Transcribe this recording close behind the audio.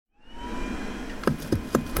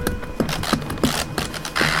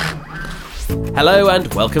Hello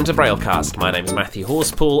and welcome to Braillecast. My name is Matthew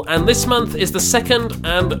Horspool, and this month is the second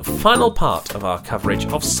and final part of our coverage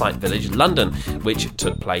of Sight Village London, which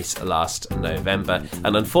took place last November.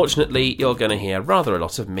 And unfortunately, you're going to hear rather a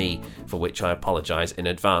lot of me, for which I apologise in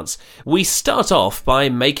advance. We start off by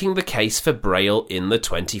making the case for Braille in the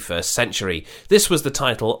 21st century. This was the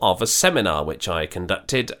title of a seminar which I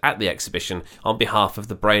conducted at the exhibition on behalf of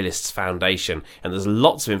the Braillists Foundation, and there's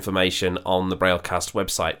lots of information on the Braillecast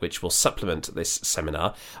website which will supplement this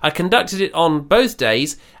seminar. I conducted it on both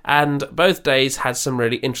days, and both days had some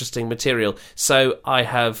really interesting material, so I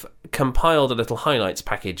have compiled a little highlights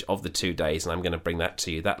package of the 2 days, and I'm going to bring that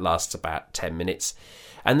to you. That lasts about 10 minutes.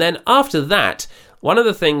 And then after that, one of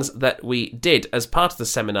the things that we did as part of the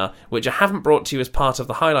seminar, which I haven't brought to you as part of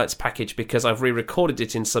the highlights package because I've re-recorded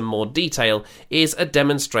it in some more detail, is a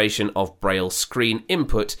demonstration of Braille screen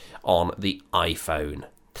input on the iPhone.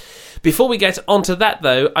 Before we get onto that,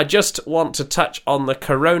 though, I just want to touch on the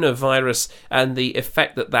coronavirus and the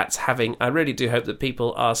effect that that's having. I really do hope that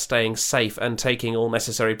people are staying safe and taking all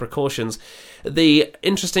necessary precautions. The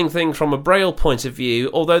interesting thing from a Braille point of view,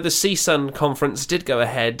 although the CSUN conference did go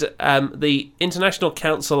ahead, the International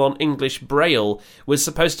Council on English Braille was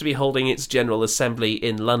supposed to be holding its General Assembly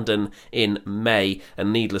in London in May,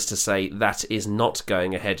 and needless to say, that is not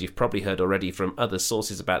going ahead. You've probably heard already from other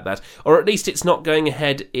sources about that, or at least it's not going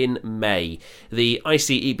ahead in May. The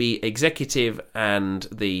ICEB Executive and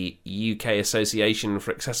the UK Association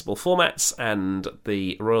for Accessible Formats and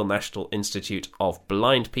the Royal National Institute of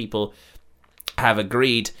Blind People have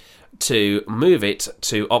agreed to move it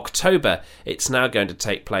to October. It's now going to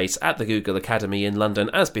take place at the Google Academy in London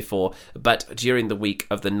as before, but during the week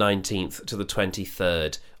of the 19th to the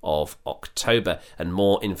 23rd of October, and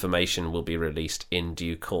more information will be released in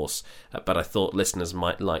due course. But I thought listeners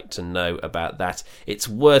might like to know about that. It's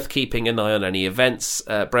worth keeping an eye on any events,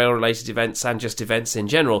 Braille-related events, and just events in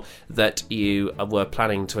general that you were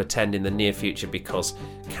planning to attend in the near future, because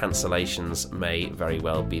cancellations may very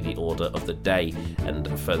well be the order of the day,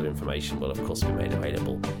 and further information will of course be made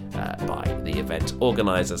available by the event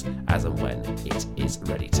organisers as and when it is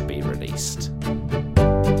ready to be released.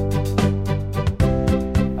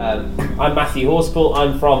 I'm Matthew Horspool.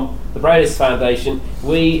 I'm from the Braillists Foundation.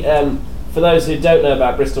 We, for those who don't know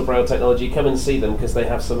about Bristol Braille Technology, come and see them because they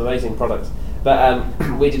have some amazing products. But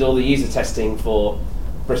we did all the user testing for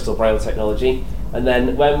Bristol Braille Technology, and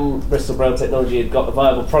then when Bristol Braille Technology had got a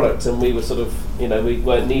viable product and we were sort of, we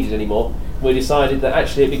weren't needed anymore, we decided that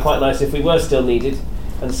actually it'd be quite nice if we were still needed,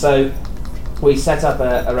 and so we set up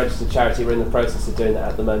a registered charity. We're in the process of doing that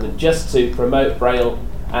at the moment, just to promote Braille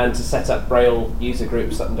and to set up Braille user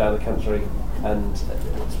groups up and down the country, and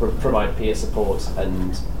to provide peer support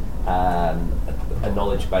and a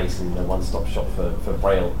knowledge base and a one-stop shop for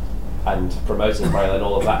Braille and promoting Braille and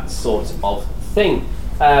all of that sort of thing.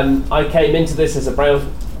 I came into this as a Braille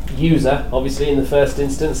user, obviously, in the first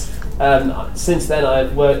instance. Since then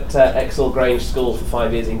I've worked at Exall Grange School for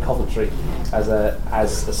 5 years in Coventry as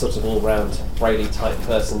a sort of all-round Braille type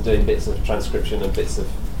person, doing bits of transcription and bits of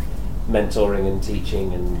mentoring and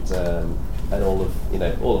teaching and all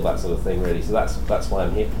of that sort of thing, really. So that's why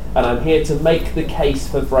I'm here, and I'm here to make the case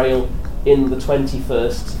for Braille in the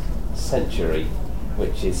 21st century,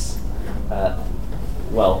 which is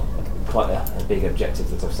quite a big objective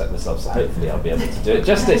that I've set myself. So hopefully I'll be able to do it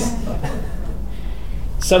justice.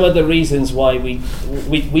 Some of the reasons why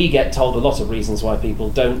we get told, a lot of reasons why people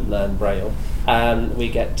don't learn Braille. We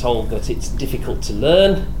get told that it's difficult to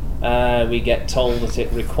learn. We get told that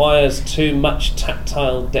it requires too much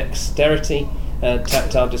tactile dexterity,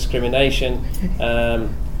 tactile discrimination.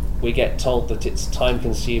 We get told that it's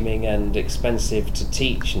time-consuming and expensive to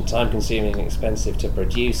teach, and time-consuming and expensive to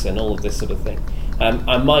produce, and all of this sort of thing.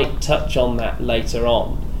 I might touch on that later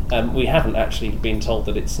on. We haven't actually been told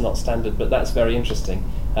that it's not standard, but that's very interesting.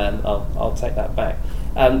 I'll take that back.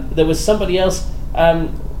 There was somebody else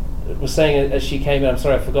was saying as she came in, I'm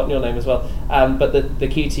sorry I've forgotten your name as well, but the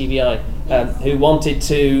QTVI, who wanted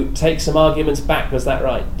to take some arguments back, was that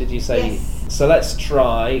right? Did you say? Yes. So let's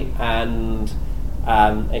try and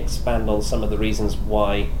expand on some of the reasons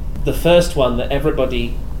why. The first one that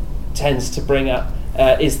everybody tends to bring up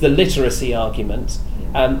is the literacy argument.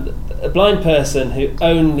 A blind person who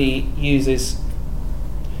only uses,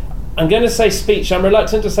 I'm going to say speech, I'm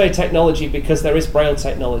reluctant to say technology because there is Braille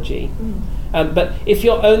technology. But if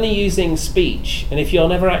you're only using speech, and if you're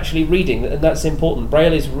never actually reading, and that's important,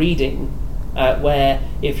 Braille is reading, where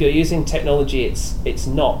if you're using technology, it's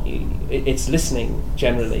not. It's listening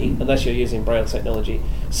generally, unless you're using Braille technology.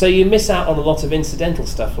 So you miss out on a lot of incidental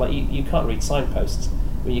stuff, like you can't read signposts.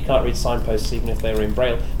 I mean, you can't read signposts even if they were in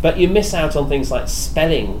Braille. But you miss out on things like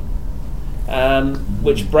spelling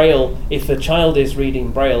which Braille, if a child is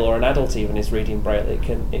reading Braille or an adult even is reading Braille, it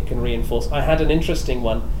can reinforce. I had an interesting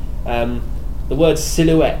one. The word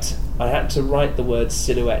silhouette. I had to write the word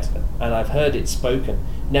silhouette, and I've heard it spoken,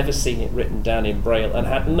 never seen it written down in Braille, and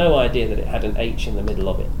had no idea that it had an H in the middle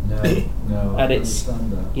of it. No. And it's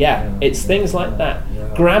it's things like that.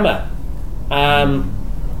 Yeah. Grammar.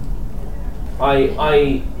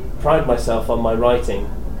 I pride myself on my writing,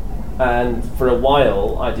 and for a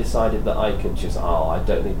while I decided that I could just I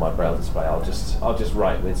don't need my Braille display. I'll just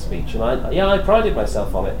write with speech, and I prided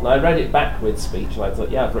myself on it, and I read it back with speech, and I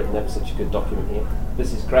thought, I've written ever such a good document here.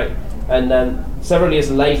 This is great. And then several years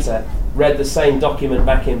later, read the same document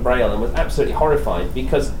back in Braille and was absolutely horrified,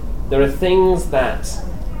 because there are things that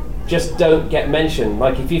just don't get mentioned.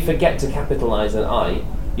 Like if you forget to capitalise an I,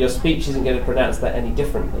 your speech isn't going to pronounce that any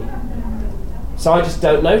differently. So I just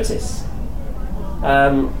don't notice.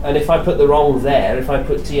 And if I put the wrong there, if I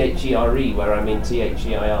put THERE where I mean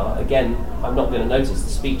THEIR, again, I'm not going to notice. The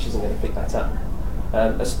speech isn't going to pick that up.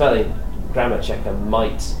 A spelling grammar checker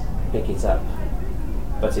might pick it up,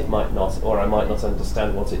 but it might not, or I might not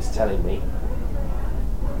understand what it's telling me,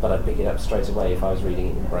 but I'd pick it up straight away if I was reading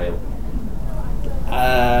it in Braille.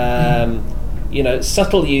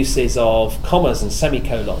 Subtle uses of commas and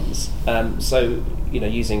semicolons, so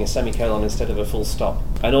using a semicolon instead of a full stop,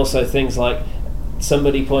 and also things like,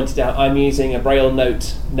 somebody pointed out, I'm using a Braille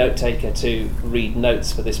note taker to read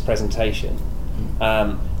notes for this presentation.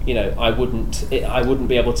 I wouldn't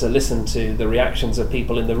be able to listen to the reactions of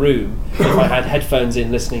people in the room if I had headphones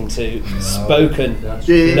in listening to spoken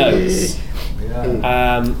notes.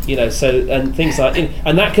 So and things like,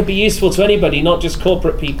 and that could be useful to anybody, not just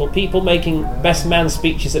corporate people making best man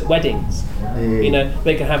speeches at weddings.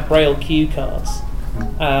 They can have Braille cue cards.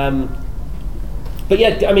 But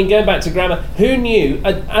going back to grammar, who knew,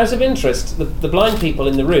 out of interest, the blind people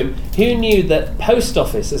in the room, who knew that post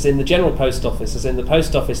office, as in the general post office, as in the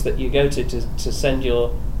post office that you go to send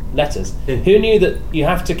your letters, who knew that you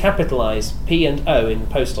have to capitalise P and O in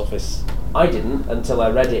post office? I didn't until I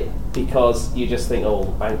read it, because you just think,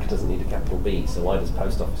 the bank doesn't need a capital B, so why does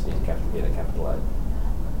post office need a capital B and a capital O?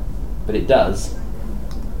 But it does,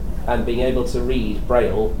 and being able to read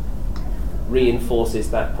Braille reinforces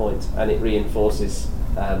that point, and it reinforces,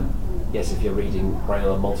 if you're reading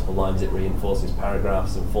Braille on multiple lines, it reinforces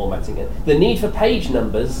paragraphs and formatting it. The need for page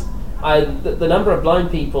numbers, the number of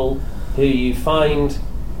blind people who you find,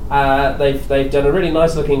 they've done a really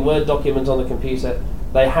nice looking Word document on the computer,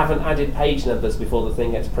 they haven't added page numbers before the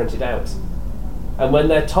thing gets printed out. And when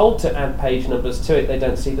they're told to add page numbers to it, they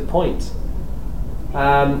don't see the point.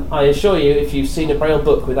 I assure you, if you've seen a Braille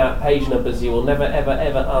book without page numbers, you will never, ever,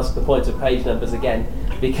 ever ask the point of page numbers again,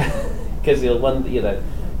 because you'll wonder,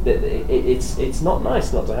 it's not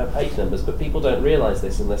nice not to have page numbers, but people don't realise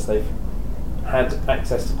this unless they've had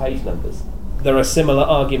access to page numbers. There are similar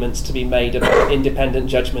arguments to be made about independent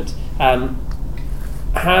judgment.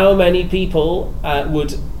 How many people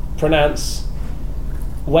would pronounce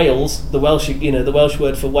Wales, the Welsh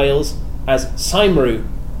word for Wales, as Cymru,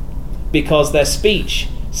 because their speech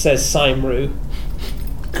says Cymru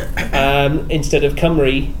instead of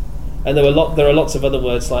Cymru, and there are lots of other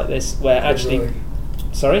words like this where actually, Cymraeg.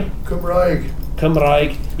 Sorry?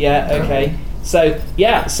 Cymraeg. Okay.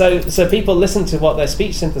 So people listen to what their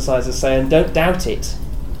speech synthesizers say and don't doubt it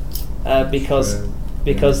because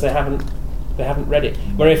they haven't read it.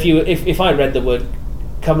 Where if I read the word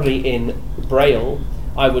Cymru in Braille,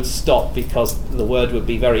 I would stop because the word would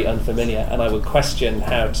be very unfamiliar and I would question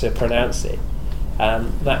how to pronounce it.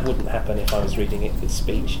 That wouldn't happen if I was reading it with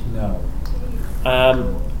speech. No.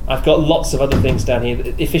 I've got lots of other things down here.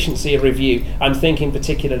 Efficiency of review. I'm thinking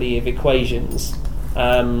particularly of equations.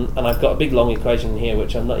 And I've got a big long equation here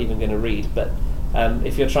which I'm not even going to read, but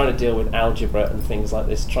if you're trying to deal with algebra and things like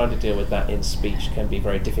this, trying to deal with that in speech can be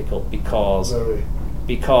very difficult because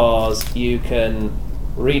you can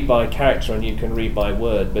read by character and you can read by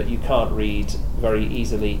word, but you can't read very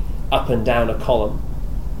easily up and down a column.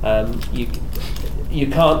 You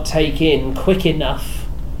can't take in quick enough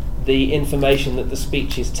the information that the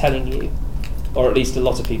speech is telling you, or at least a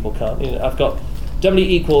lot of people can't. I've got W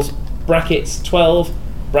equals brackets 12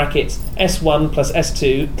 brackets S1 plus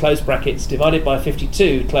S2 close brackets divided by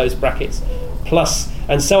 52 close brackets plus,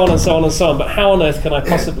 and so on and so on and so on. But how on earth can I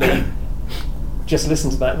possibly just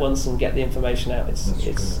listen to that once and get the information out?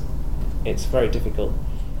 It's very difficult.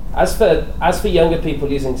 As for younger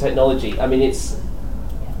people using technology, I mean it's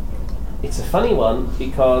a funny one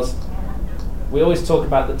because we always talk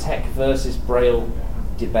about the tech versus Braille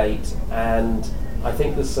debate, and I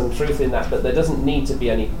think there's some truth in that, but there doesn't need to be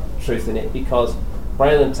any truth in it because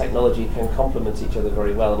Braille and technology can complement each other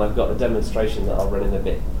very well, and I've got a demonstration that I'll run in a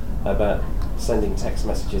bit about sending text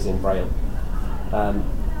messages in Braille.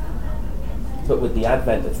 But with the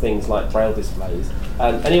advent of things like Braille displays,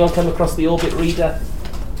 anyone come across the Orbit reader?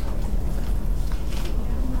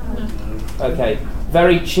 No. Okay,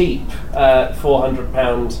 very cheap,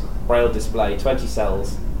 £400 Braille display, 20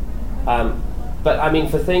 cells. But I mean,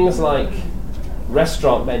 for things like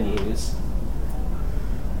restaurant menus,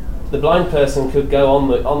 the blind person could go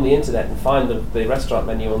on the internet and find the restaurant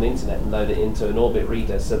menu on the internet and load it into an Orbit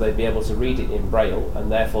reader, so they'd be able to read it in Braille, and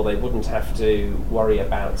therefore they wouldn't have to worry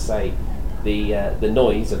about, say, the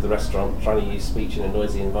noise of the restaurant, trying to use speech in a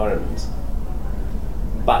noisy environment.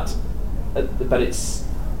 But it's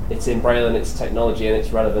in Braille, and it's technology, and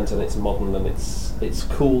it's relevant, and it's modern, and it's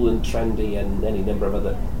cool and trendy, and any number of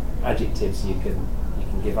other adjectives you can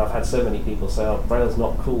give. I've had so many people say, "Oh, Braille's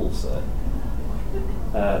not cool, sir."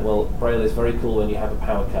 Well, Braille is very cool when you have a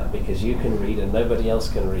power cut, because you can read and nobody else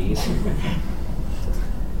can read.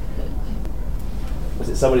 Was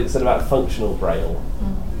it somebody that said about functional Braille?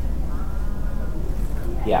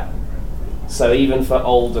 Yeah. So even for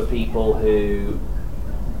older people who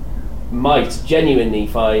might genuinely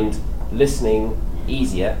find listening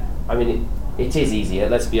easier, I mean, it is easier,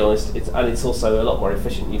 let's be honest, and it's also a lot more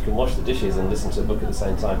efficient. You can wash the dishes and listen to a book at the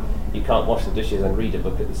same time. You can't wash the dishes and read a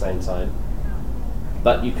book at the same time.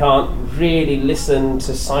 But you can't really listen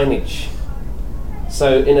to signage.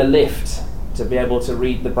 So in a lift, to be able to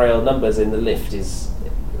read the Braille numbers in the lift is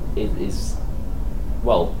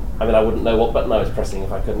well, I mean, I wouldn't know what button I was pressing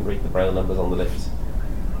if I couldn't read the Braille numbers on the lift.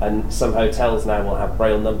 And some hotels now will have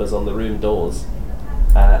Braille numbers on the room doors.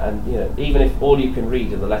 And you know, even if all you can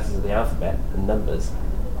read are the letters of the alphabet and numbers,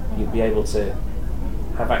 you'd be able to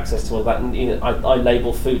have access to all that. And you know, I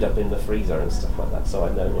label food up in the freezer and stuff like that, so I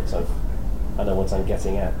know what I'm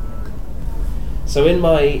getting at. So in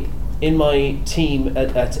my team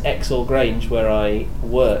at Exall Grange, where I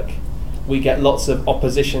work, we get lots of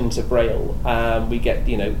opposition to Braille. We get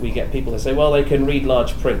people that say, well, they can read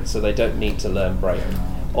large print, so they don't need to learn Braille.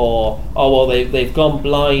 Or, oh, well, they've gone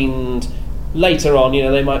blind later on, you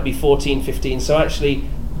know, they might be 14, 15, so actually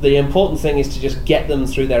the important thing is to just get them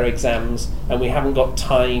through their exams, and we haven't got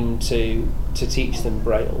time to teach them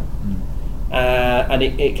Braille. And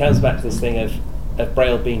it comes back to this thing of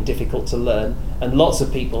Braille being difficult to learn, and lots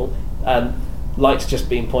of people, like just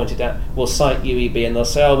being pointed at, will cite UEB and they'll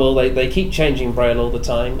say, oh, well, they keep changing Braille all the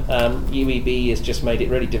time. UEB has just made it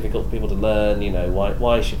really difficult for people to learn. You know,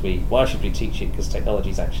 why should we teach it? Because technology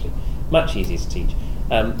is actually much easier to teach.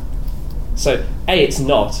 So it's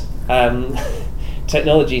not.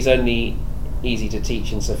 Technology is only easy to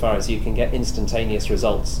teach insofar as you can get instantaneous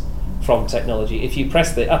results from technology. If you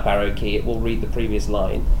press the up arrow key, it will read the previous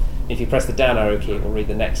line. If you press the down arrow key, it will read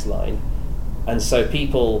the next line. And so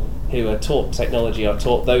people who are taught technology are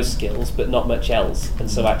taught those skills, but not much else. And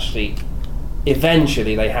so actually,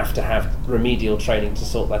 eventually they have to have remedial training to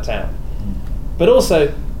sort that out. But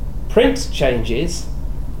also, print changes.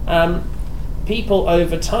 People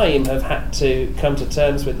over time have had to come to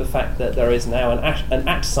terms with the fact that there is now an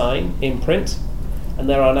 @ sign in print, and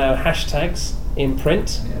there are now hashtags in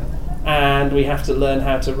print, and we have to learn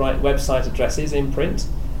how to write website addresses in print,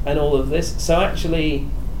 and all of this. So actually,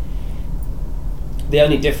 the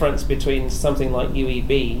only difference between something like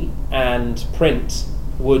UEB and print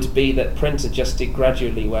would be that print adjusted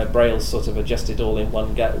gradually, where Braille's sort of adjusted all in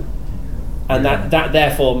one go. And that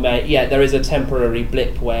therefore there is a temporary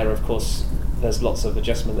blip where, of course, there's lots of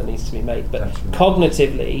adjustment that needs to be made. But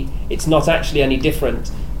cognitively, it's not actually any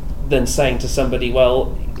different than saying to somebody,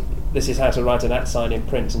 well, this is how to write an @ sign in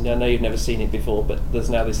print, and I know you've never seen it before, but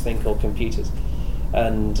there's now this thing called computers.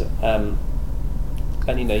 And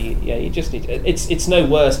you know, you just need. It's no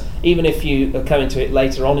worse, even if you are coming to it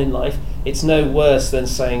later on in life. It's no worse than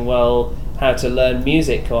saying, well, how to learn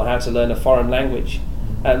music or how to learn a foreign language.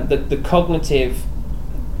 The cognitive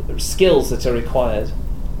skills that are required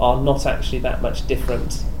are not actually that much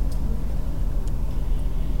different.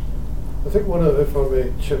 I think if I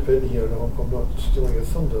may chip in here, and I hope I'm not stealing your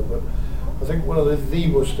thunder, but I think one of the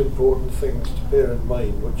most important things to bear in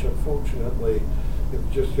mind, which unfortunately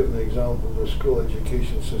you've just given the example of the school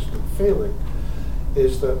education system failing,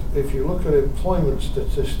 is that if you look at employment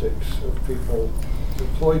statistics of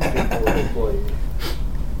employed people who are blind,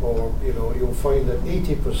 or you'll find that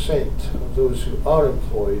 80% of those who are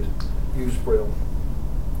employed use Braille.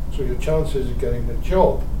 So your chances of getting the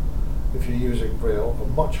job, if you're using Braille,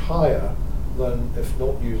 are much higher than if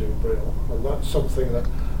not using Braille. And that's something that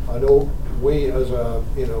I know we as a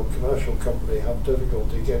commercial company have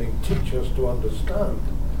difficulty getting teachers to understand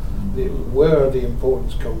where the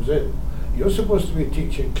importance comes in. You're supposed to be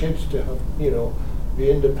teaching kids to have, be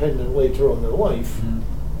independent later on in life,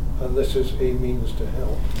 and this is a means to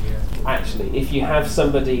help. Yeah. Actually, if you have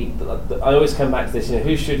somebody, I always come back to this,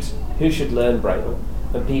 who should learn Braille?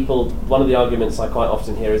 And people, one of the arguments I quite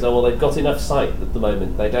often hear is, oh well, they've got enough sight at the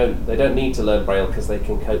moment. They don't need to learn Braille because they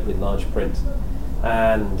can cope with large print.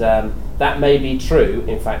 And that may be true,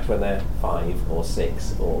 in fact, when they're 5 or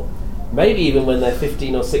 6, or maybe even when they're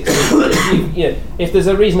 15 or 16. If there's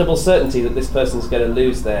a reasonable certainty that this person's going to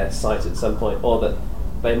lose their sight at some point, or that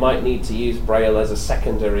they might need to use Braille as a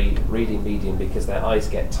secondary reading medium because their eyes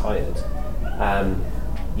get tired,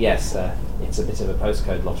 yes, it's a bit of a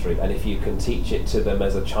postcode lottery. And if you can teach it to them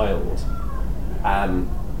as a child,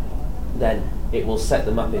 then it will set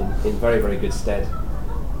them up in very, very good stead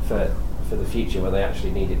for the future when they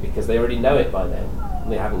actually need it, because they already know it by then.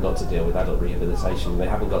 They haven't got to deal with adult rehabilitation. They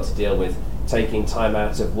haven't got to deal with taking time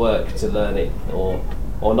out of work to learn it, or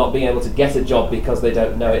not being able to get a job because they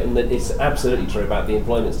don't know it. And it's absolutely true about the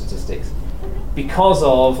employment statistics.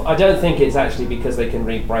 I don't think it's actually because they can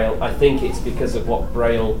read Braille. I think it's because of what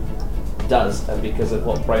Braille does and because of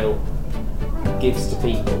what Braille gives to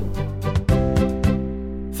people.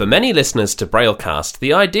 For many listeners to Braillecast,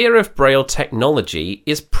 the idea of Braille technology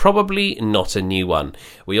is probably not a new one.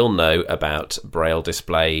 We all know about Braille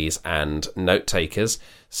displays and note takers,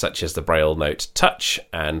 such as the Braille Note Touch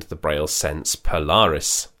and the Braille Sense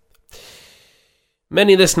Polaris.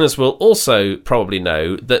 Many listeners will also probably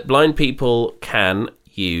know that blind people can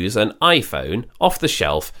use an iPhone off the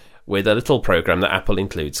shelf with a little program that Apple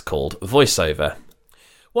includes called VoiceOver.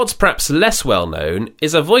 What's perhaps less well known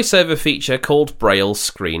is a VoiceOver feature called Braille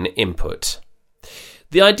Screen Input.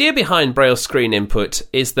 The idea behind Braille Screen Input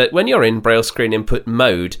is that when you're in Braille Screen Input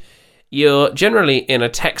mode, you're generally in a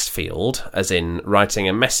text field, as in writing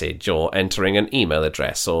a message or entering an email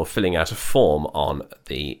address or filling out a form on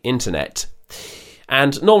the internet.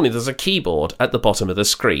 And normally there's a keyboard at the bottom of the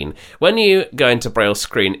screen. When you go into Braille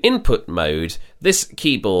Screen Input mode, this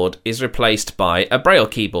keyboard is replaced by a Braille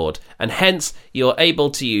keyboard, and hence you're able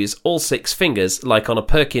to use all 6 fingers, like on a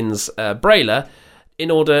Perkins Brailler, in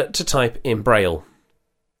order to type in Braille.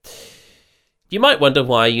 You might wonder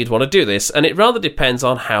why you'd want to do this, and it rather depends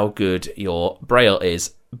on how good your Braille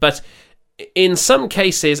is. But in some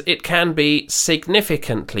cases, it can be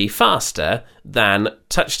significantly faster than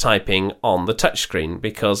touch typing on the touchscreen,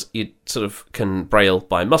 because you sort of can Braille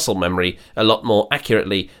by muscle memory a lot more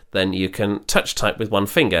accurately than you can touch type with one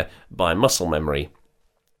finger by muscle memory.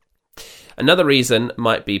 Another reason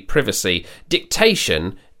might be privacy.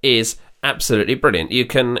 Dictation is absolutely brilliant. You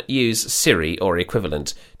can use Siri or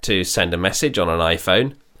equivalent to send a message on an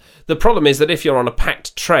iPhone. The problem is that if you're on a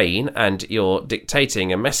packed train and you're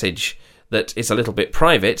dictating a message that is a little bit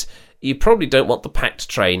private, you probably don't want the packed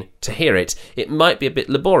train to hear it. It might be a bit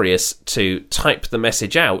laborious to type the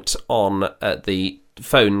message out on the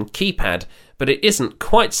phone keypad, but it isn't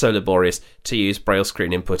quite so laborious to use Braille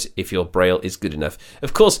Screen Input if your Braille is good enough.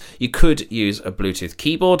 Of course, you could use a Bluetooth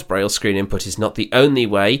keyboard. Braille Screen Input is not the only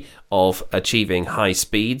way of achieving high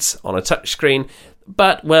speeds on a touchscreen,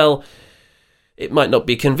 but, well, it might not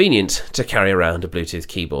be convenient to carry around a Bluetooth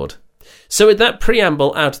keyboard. So with that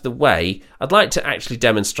preamble out of the way, I'd like to actually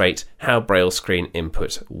demonstrate how Braille Screen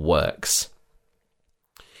Input works.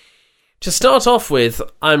 To start off with,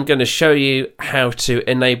 I'm going to show you how to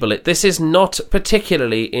enable it. This is not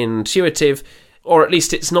particularly intuitive, or at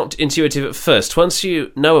least it's not intuitive at first. Once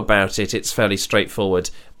you know about it, it's fairly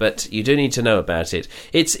straightforward, but you do need to know about it.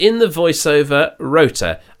 It's in the VoiceOver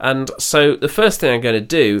rotor, and so the first thing I'm going to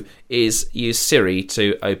do is use Siri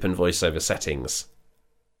to open VoiceOver settings.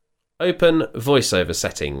 Open VoiceOver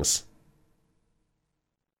settings.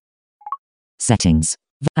 Settings.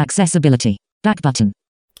 Accessibility. Back button.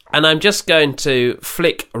 And I'm just going to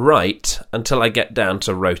flick right until I get down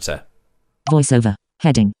to rotor. VoiceOver.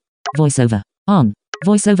 Heading. VoiceOver. On.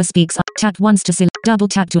 VoiceOver speaks. Tap once to select. Double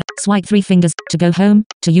tap to swipe 3 fingers to go home.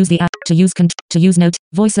 To use the app. To use to use note.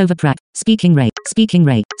 VoiceOver prac. Speaking rate.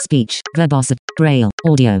 Speech. Verbosity. Braille.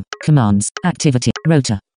 Audio. Commands. Activity.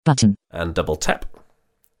 Rotor. Button. And double tap.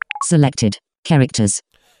 Selected. Characters.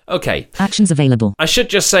 Okay. Actions available. I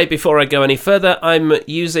should just say before I go any further, I'm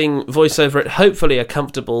using VoiceOver at hopefully a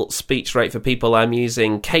comfortable speech rate for people. I'm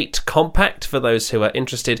using Kate Compact for those who are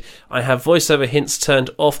interested. I have VoiceOver hints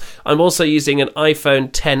turned off. I'm also using an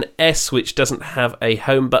iPhone XS, which doesn't have a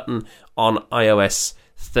home button on iOS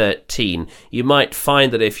 13. You might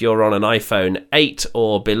find that if you're on an iPhone 8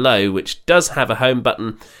 or below, which does have a home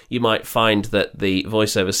button, you might find that the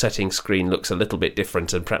VoiceOver settings screen looks a little bit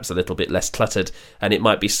different and perhaps a little bit less cluttered, and it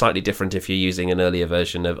might be slightly different if you're using an earlier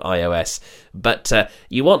version of iOS. But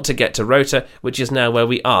you want to get to Rota, which is now where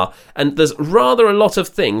we are, and there's rather a lot of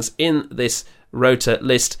things in this Rota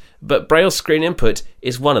list, but Braille screen input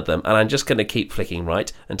is one of them, and I'm just going to keep flicking right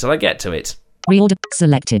until I get to it. Reorder.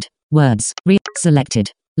 Selected. Words.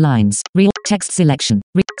 Selected. Lines. Text selection.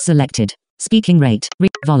 Selected. Speaking rate.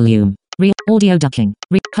 Volume. Audio ducking.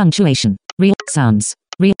 Punctuation. Sounds.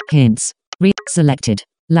 Hints. Selected.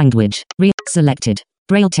 Language. Selected.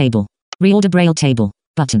 Braille table. Reorder Braille table.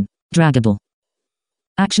 Button. Draggable.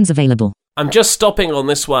 Actions available. I'm just stopping on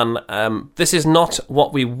this one. This is not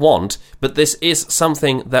what we want, but this is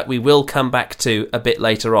something that we will come back to a bit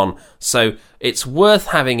later on. So it's worth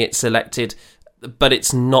having it selected, but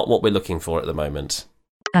it's not what we're looking for at the moment.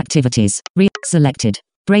 Activities. Selected.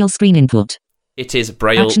 Braille screen input. It is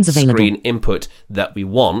Braille screen input that we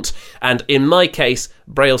want, and in my case,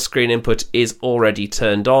 Braille screen input is already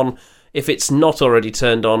turned on. If it's not already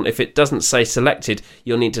turned on, if it doesn't say selected,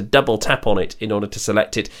 you'll need to double tap on it in order to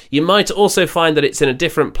select it. You might also find that it's in a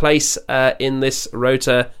different place in this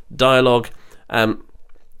Rota dialog,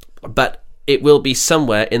 but it will be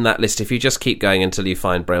somewhere in that list if you just keep going until you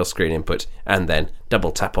find Braille screen input, and then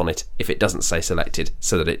double tap on it if it doesn't say selected,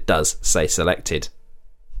 so that it does say selected.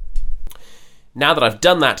 Now that I've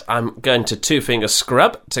done that, I'm going to two-finger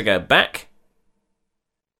scrub to go back.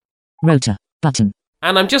 Rota button.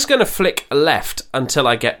 And I'm just going to flick left until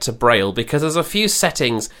I get to Braille, because there's a few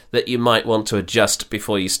settings that you might want to adjust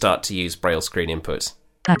before you start to use Braille screen input.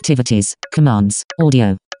 Activities, commands,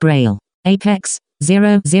 audio, Braille, Apex,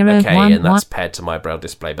 0011. Okay, and that's paired to my Braille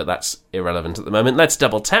display, but that's irrelevant at the moment. Let's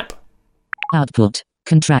double tap. Output,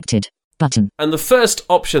 contracted, button. And the first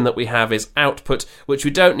option that we have is output, which we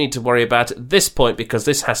don't need to worry about at this point because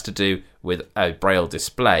this has to do with a Braille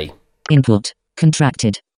display. Input,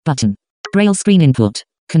 contracted, button. Braille screen input,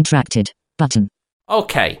 contracted, button.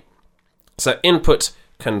 Okay, so input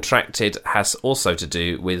contracted has also to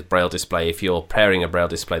do with Braille display. If you're pairing a Braille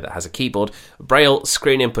display that has a keyboard, Braille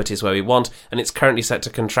screen input is where we want, and it's currently set to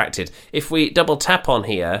contracted. If we double tap on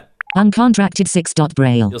here, uncontracted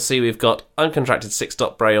 6.Braille. You'll see we've got uncontracted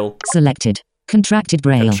 6.Braille. Selected. Contracted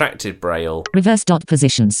Braille. Contracted Braille. Reverse dot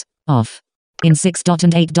positions. Off. In 6.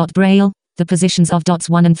 And 8.Braille, the positions of dots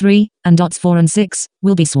 1 and 3, and dots 4 and 6,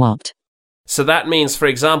 will be swapped. So that means, for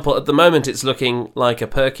example, at the moment it's looking like a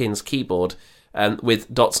Perkins keyboard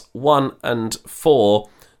with dots 1 and 4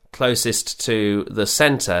 closest to the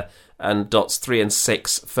centre and dots 3 and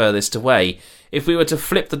 6 furthest away. If we were to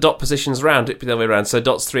flip the dot positions around, it'd be the other way around. So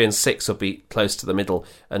dots 3 and 6 would be close to the middle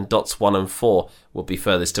and dots 1 and 4 would be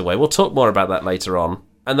furthest away. We'll talk more about that later on.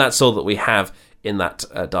 And that's all that we have in that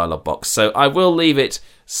dialog box. So I will leave it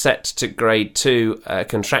set to grade 2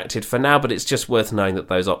 contracted for now, but it's just worth knowing that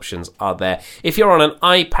those options are there. If you're on an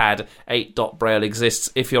iPad, 8.Braille exists.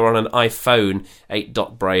 If you're on an iPhone,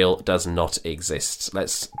 8.Braille does not exist.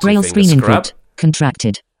 Let's Braille screen input,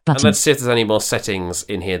 contracted, button. And let's see if there's any more settings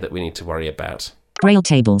in here that we need to worry about. Braille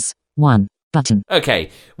tables, 1, button. Okay,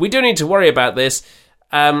 we do need to worry about this.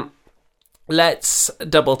 Let's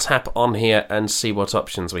double tap on here and see what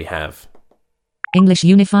options we have. English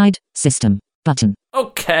Unified System button.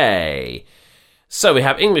 Okay, so we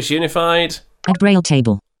have English Unified. Add Braille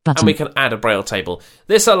table button. And we can add a Braille table.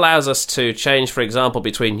 This allows us to change, for example,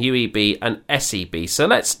 between UEB and SEB. So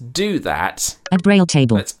let's do that. Add Braille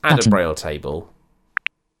table. Let's add button. a Braille table.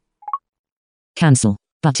 Cancel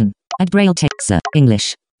button. Add Braille table.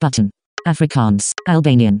 English button. Afrikaans,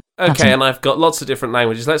 Albanian. Okay, button. and I've got lots of different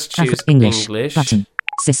languages. Let's choose English. Button.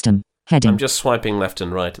 System. Heading. I'm just swiping left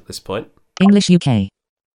and right at this point. English UK.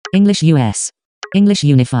 English US. English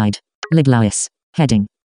Unified. LibLOIS. Heading.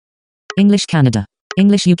 English Canada.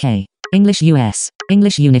 English UK. English US.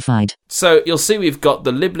 English Unified. So you'll see we've got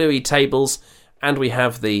the LibLOI tables and we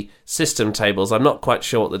have the system tables. I'm not quite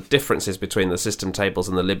sure what the difference is between the system tables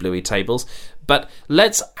and the LibLOI tables, but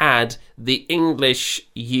let's add the English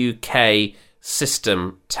UK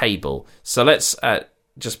system table. So let's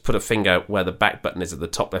just put a finger where the back button is at the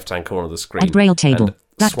top left-hand corner of the screen. Add Braille table. And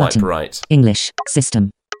back swipe button. right. English system.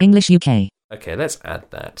 English UK. Okay, let's add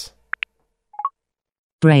that.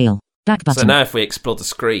 Braille. Back button. So now if we explore the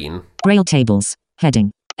screen... Braille tables.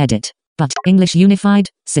 Heading. Edit. But English Unified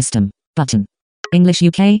System. Button. English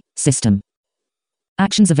UK System.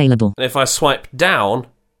 Actions available. And if I swipe down...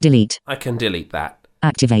 Delete. I can delete that.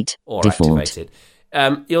 Activate. Or Default. activate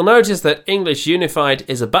it. You'll notice that English Unified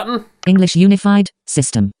is a button. English Unified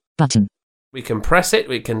System. Button. We can press it.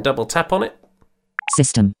 We can double tap on it.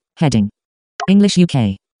 System. Heading. English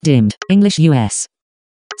UK. Dimmed. English US.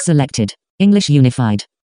 Selected. English Unified.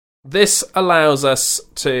 This allows us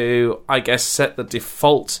to, I guess, set the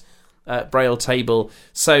default Braille table.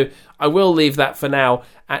 So I will leave that for now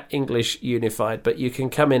at English Unified, but you can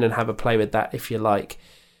come in and have a play with that if you like.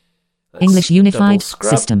 Let's English Unified. double scrub.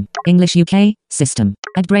 System. English UK. System.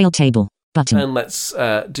 Add Braille table. Button. And let's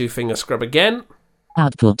do finger scrub again.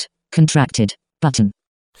 Output. Contracted. Button.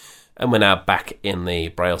 And we're now back in the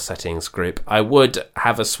Braille settings group. I would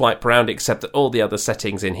have a swipe around, except that all the other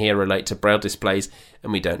settings in here relate to Braille displays,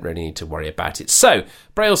 and we don't really need to worry about it. So,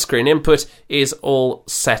 Braille screen input is all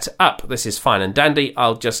set up. This is fine and dandy.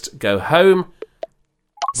 I'll just go home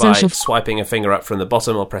by swiping a finger up from the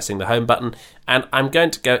bottom or pressing the home button, and I'm going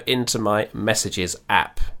to go into my Messages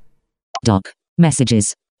app. Doc.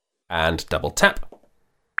 Messages. And double tap.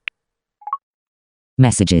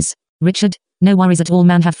 Messages. Richard. No worries at all,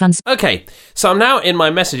 man, have fun. Okay, so I'm now in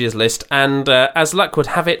my messages list, and as luck would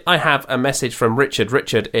have it, I have a message from Richard.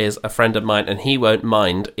 Richard is a friend of mine, and he won't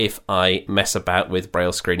mind if I mess about with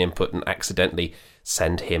Braille screen input and accidentally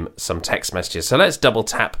send him some text messages. So let's double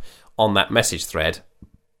tap on that message thread.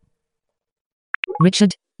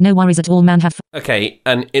 Richard, no worries at all, man, have fun. Okay,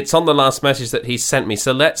 and it's on the last message that he sent me,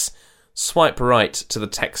 so let's swipe right to the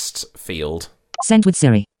text field. Send with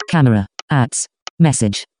Siri. Camera. Ads.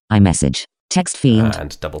 Message. iMessage. Text field.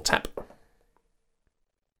 And double tap.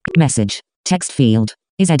 Message. Text field.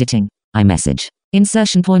 Is editing. iMessage.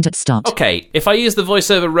 Insertion point at start. Okay, if I use the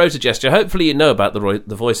voiceover rotor gesture, hopefully you know about the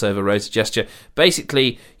voiceover rotor gesture.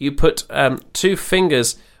 Basically, you put 2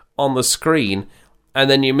 fingers on the screen, and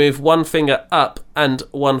then you move one finger up and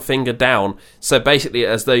one finger down. So basically,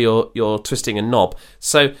 as though you're twisting a knob.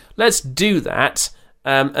 So let's do that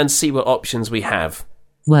and see what options we have.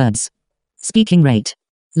 Words. Speaking rate.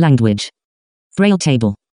 Language. Braille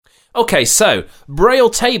table. Okay, so Braille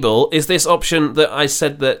table is this option that I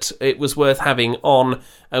said that it was worth having on,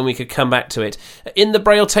 and we could come back to it. In the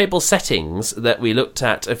Braille table settings that we looked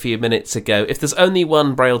at a few minutes ago, if there's only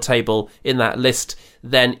one Braille table in that list,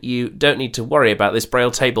 then you don't need to worry about this.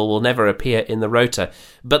 Braille table will never appear in the rotor.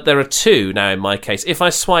 But there are 2 now in my case. If I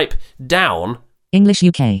swipe down... English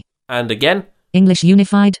UK. And again... English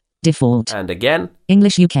Unified. Default. And again.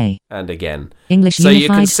 English UK. And again. English so Unified. You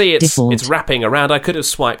can see default. It's wrapping around. I could have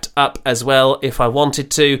swiped up as well if I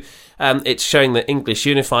wanted to. It's showing that English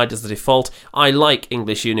Unified is the default. I like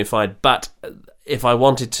English Unified, but if I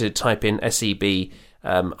wanted to type in SEB,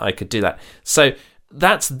 I could do that. So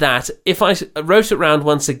that's that. If I wrote it around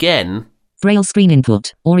once again... Braille screen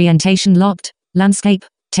input. Orientation locked. Landscape.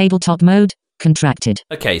 Tabletop mode. Contracted.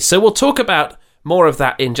 Okay, so we'll talk about more of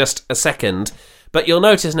that in just a second. But you'll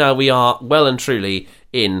notice now we are well and truly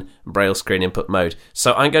in Braille screen input mode.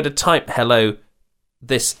 So I'm going to type hello,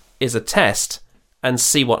 this is a test, and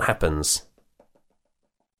see what happens.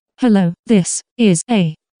 Hello, this is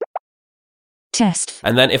a test.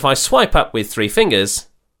 And then if I swipe up with 3 fingers...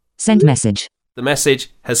 Send message. The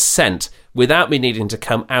message has sent without me needing to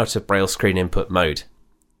come out of Braille screen input mode.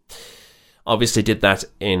 Obviously did that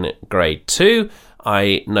in grade 2.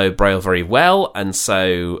 I know Braille very well, and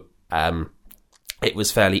so... it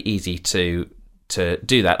was fairly easy to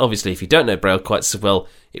do that. Obviously, if you don't know Braille quite so well,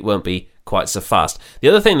 it won't be quite so fast. The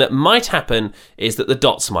other thing that might happen is that the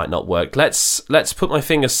dots might not work. Let's put my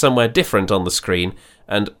finger somewhere different on the screen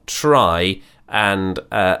and try and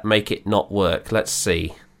make it not work. Let's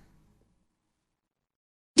see.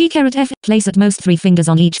 D-F. Place at most 3 fingers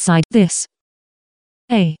on each side. This.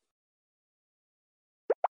 A.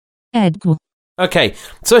 Edg. Okay,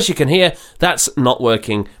 so as you can hear, that's not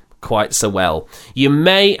working quite so well. You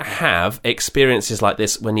may have experiences like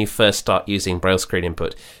this when you first start using Braille screen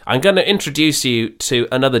input. I'm going to introduce you to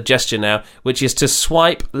another gesture now, which is to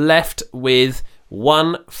swipe left with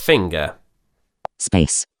 1 finger.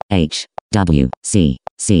 Space. H. W. C.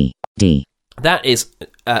 C. D. That is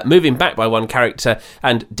moving back by 1 character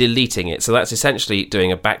and deleting it. So that's essentially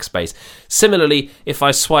doing a backspace. Similarly, if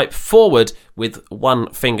I swipe forward with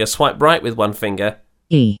 1 finger, swipe right with 1 finger,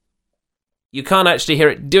 E. You can't actually hear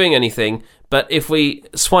it doing anything, but if we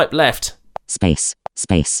swipe left... Space,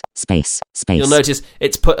 space, space, space. You'll notice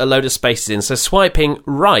it's put a load of spaces in. So swiping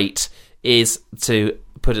right is to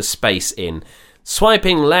put a space in.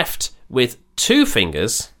 Swiping left with 2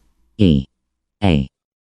 fingers... E. A.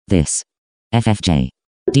 This. FFJ.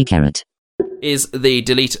 D caret. Is the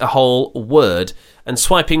delete a whole word. And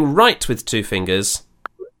swiping right with 2 fingers...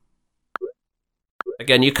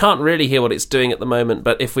 Again, you can't really hear what it's doing at the moment,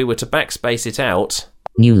 but if we were to backspace it out...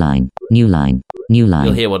 New line, new line, new line.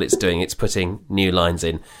 You'll hear what it's doing. It's putting new lines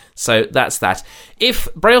in. So that's that.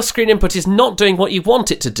 If Braille screen input is not doing what you want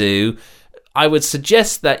it to do, I would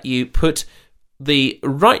suggest that you put the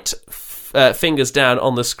right fingers down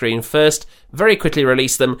on the screen first, very quickly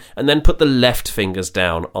release them, and then put the left fingers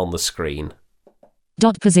down on the screen.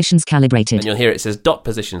 Dot positions calibrated. And you'll hear it says dot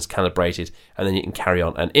positions calibrated, and then you can carry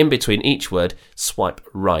on. And in between each word, swipe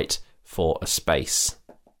right for a space.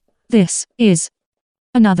 This is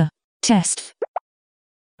another test.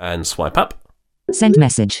 And swipe up. Send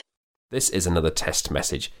message. This is another test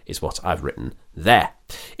message, is what I've written there.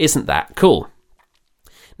 Isn't that cool?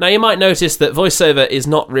 Now, you might notice that VoiceOver is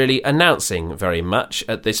not really announcing very much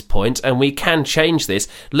at this point, and we can change this.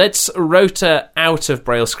 Let's rotor out of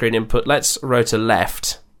Braille screen input. Let's rotor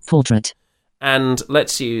left. Portrait. And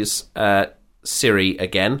let's use Siri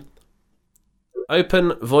again.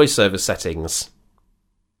 Open VoiceOver settings.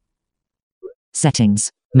 Settings.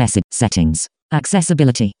 Message. Settings.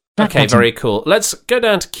 Accessibility. Back Okay, button. very cool. Let's go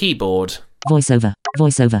down to keyboard. VoiceOver.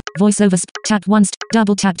 VoiceOver. VoiceOver. Tap once.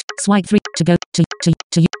 Double tap. Swipe 3 to go to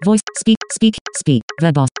voice. Speak.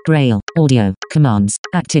 Verbos. Braille. Audio. Commands.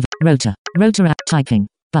 Active. Rotor. Rotor app. Typing.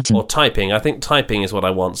 Button. Or typing. I think typing is what I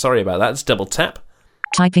want. Sorry about that. Let's double tap.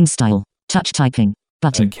 Typing style. Touch typing.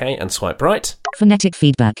 Button. Okay, and swipe right. Phonetic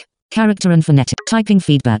feedback. Character and phonetic. Typing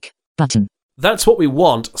feedback. Button. That's what we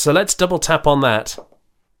want, so let's double tap on that.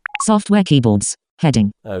 Software keyboards.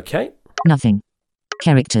 Heading. Okay. Nothing.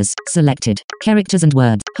 Characters. Selected. Characters and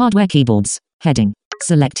words. Hardware keyboards. Heading.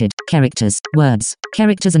 Selected. Characters. Words.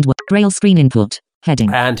 Characters and Braille screen input.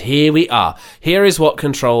 Heading. And here we are. Here is what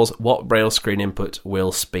controls what Braille screen input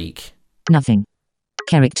will speak. Nothing.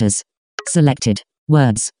 Characters. Selected.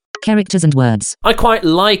 Words. Characters and words. I quite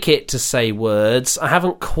like it to say words. I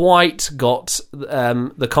haven't quite got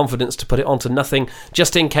the confidence to put it onto nothing,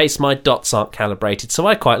 just in case my dots aren't calibrated. So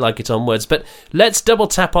I quite like it on words. But let's double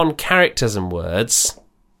tap on characters and words.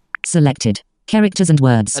 Selected. Characters and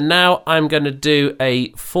words. And now I'm going to do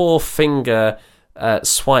a 4-finger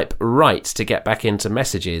swipe right to get back into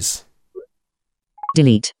messages.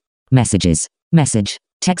 Delete. Messages. Message.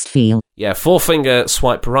 Text field. Yeah, 4-finger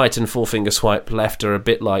swipe right and 4-finger swipe left are a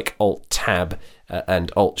bit like Alt-Tab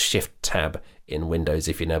and Alt-Shift-Tab in Windows,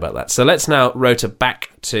 if you know about that. So let's now rotor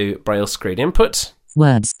back to Braille screen input.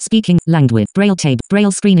 Words. Speaking. Language. Braille table.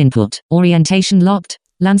 Braille screen input. Orientation locked.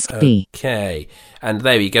 Landscape B. Okay, and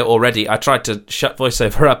there we go. Already, I tried to shut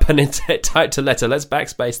VoiceOver up and it typed a letter. Let's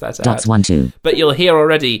backspace that out. Dots 1 2. But you'll hear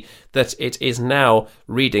already that it is now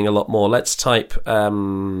reading a lot more. Let's type...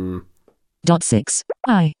 Dot 6.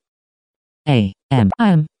 I. A. M.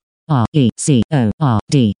 M. R. E. C. O. R.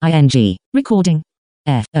 D. I. N. G. Recording.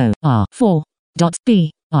 F. O. R. 4. Dot B.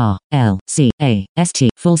 R. L. C. A. S. T.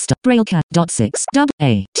 Full stop. Braille cat. Dot 6. W.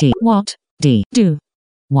 A. T. What. D. Do.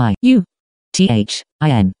 Y. U. T. H. I.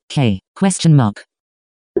 N. K. Question mark.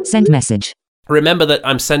 Send message. Remember that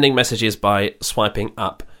I'm sending messages by swiping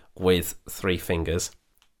up with 3 fingers.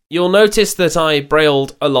 You'll notice that I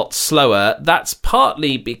brailled a lot slower. That's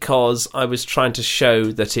partly because I was trying to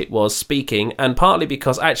show that it was speaking, and partly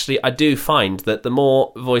because actually I do find that the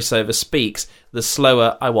more VoiceOver speaks, the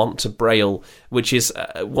slower I want to braille, which is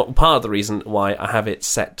part of the reason why I have it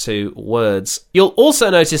set to words. You'll also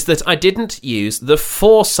notice that I didn't use the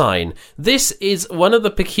 4 sign. This is one of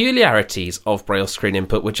the peculiarities of Braille screen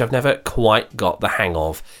input, which I've never quite got the hang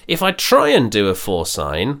of. If I try and do a 4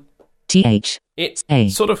 sign... TH. It's A.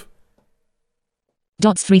 sort of...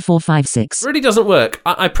 Dots 3 4 5 6. really doesn't work.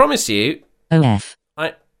 I promise you... OF.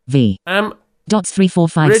 I V. am... Dots 3 4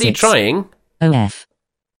 5 really 6. trying... OF.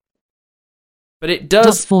 But it does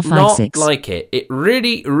Dots 4 5 not 6. like it. It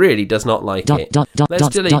really, really does not like Dot it. dot dot Let's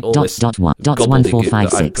dot delete dot all dot this dot 1 dots 1 4 gobbledygook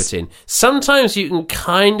 5 that I've 6. put in. Sometimes you can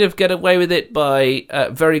kind of get away with it by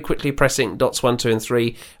very quickly pressing dots 1, 2 and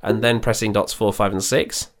 3 and then pressing dots 4, 5 and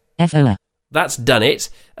 6. FO. That's done it.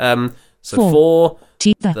 So 4. 4,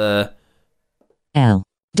 T. the... L.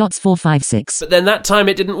 Dots 4 5 6. But then that time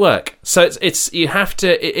it didn't work. So it's you have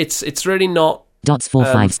to... It's really not... Dots 4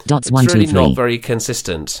 5. Dots 1 it's 2 really 3. not very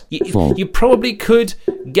consistent. Four. You probably could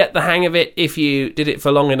get the hang of it if you did it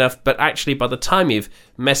for long enough, but actually by the time you've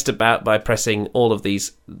messed about by pressing all of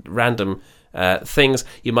these random things,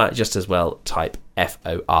 you might just as well type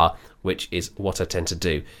FOR, which is what I tend to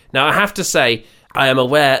do. Now, I have to say, I am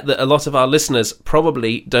aware that a lot of our listeners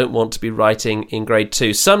probably don't want to be writing in grade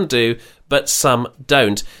 2. Some do, but some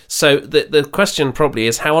don't. So the question probably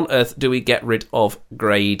is, how on earth do we get rid of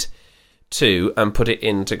grade 2 and put it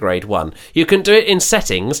into grade 1? You can do it in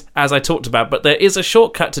settings, as I talked about, but there is a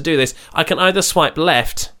shortcut to do this. I can either swipe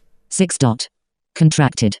left 6 dot.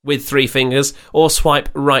 Contracted. with 3 fingers or swipe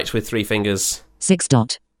right with 3 fingers. 6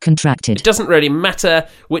 dot. Contracted. It doesn't really matter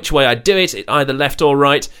which way I do it, either left or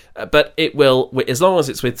right, but it will, as long as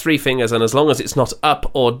it's with 3 fingers and as long as it's not up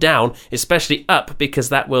or down, especially up, because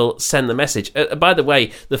that will send the message. By the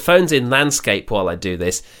way, the phone's in landscape while I do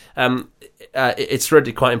this. It's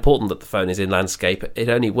really quite important that the phone is in landscape. It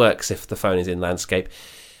only works if the phone is in landscape.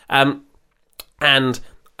 And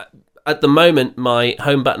at the moment, my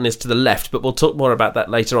home button is to the left, but we'll talk more about that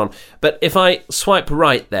later on. But if I swipe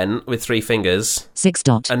right then with 3 fingers, 6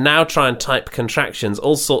 dot, and now try and type contractions,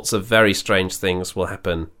 all sorts of very strange things will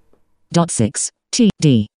happen. dot 6,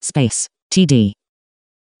 TD, space, TD,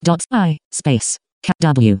 dot I, space, cap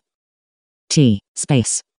W, T,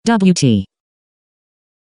 space, WT,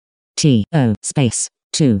 TO, space,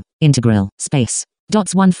 2, integral, space,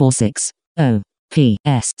 dots 146, O, P,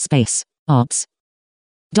 S, space, ops,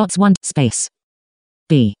 dots 1, space,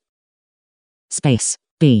 B, space,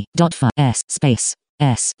 B, dot 5, S, space,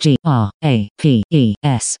 S, G, R, A, P, E,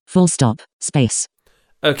 S, full stop, space.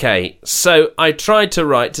 Okay, so I tried to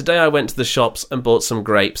write. Today I went to the shops and bought some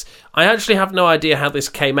grapes. I actually have no idea how this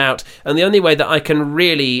came out, and the only way that I can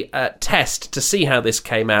really test to see how this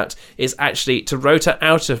came out is actually to rotor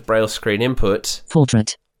out of Braille screen input.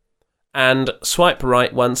 Portrait. And swipe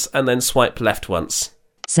right once, and then swipe left once.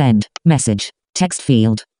 Send, message, text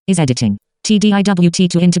field, is editing. TDIWT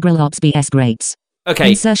to integral ops BS grapes. Okay.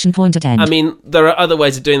 Insertion point at end. I mean, there are other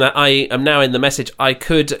ways of doing that. I am now in the message. I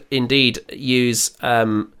could indeed use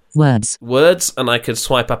words, and I could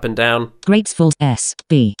swipe up and down. Grapes full S,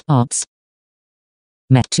 B, ops.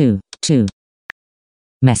 Met 2,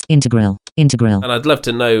 mess, integral. And I'd love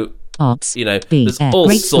to know, ops, B, there's F, all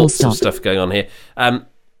grapes sorts of stuff going on here.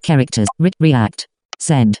 Characters, react,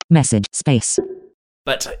 send, message, space.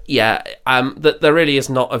 But yeah, there really is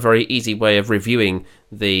not a very easy way of reviewing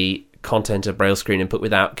the content of Braille screen input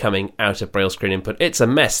without coming out of Braille screen input. It's a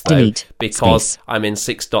mess though, Delete, because space. I'm in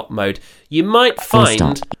 6 dot mode. You might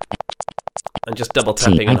find, and just double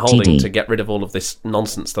tapping and holding TITD. to get rid of all of this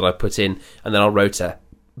nonsense that I put in, and then I'll rotor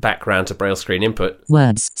back round to Braille screen input.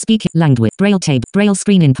 Words, speaking, language, Braille table, Braille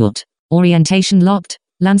screen input, orientation locked,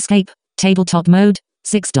 landscape, tabletop mode,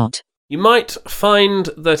 6 dot. You might find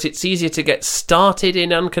that it's easier to get started in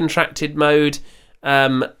uncontracted mode,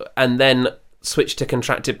 and then switch to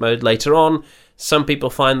contracted mode later on. Some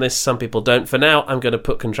people find this, some people don't. For now, I'm going to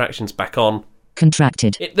put contractions back on.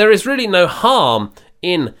 Contracted. There is really no harm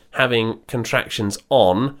in having contractions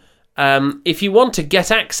on. If you want to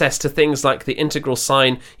get access to things like the integral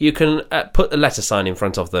sign, you can put the letter sign in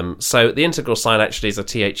front of them. So the integral sign actually is a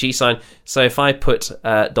THE sign. So if I put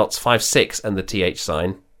dots 5, 6 and the TH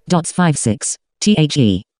sign. Dots 5, 6,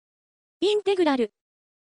 THE. Integral.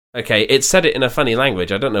 Okay, it said it in a funny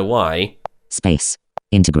language. I don't know why. Space.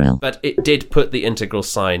 Integral. But it did put the integral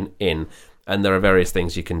sign in, and there are various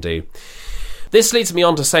things you can do. This leads me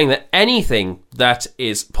on to saying that anything that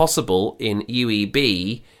is possible in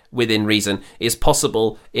UEB, within reason, is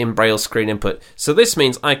possible in Braille screen input. So this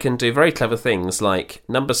means I can do very clever things like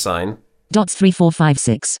number sign. Dots 3, 4, 5,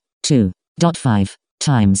 6, 2, dot 5,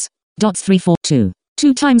 times. Dots 3, 4, 2,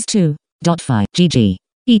 2 times 2, dot 5, GG,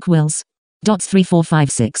 equals. Dots 3, 4,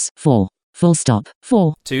 5, 6, 4. Full stop.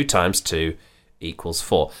 4. 2 times 2 equals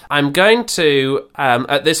 4. I'm going to,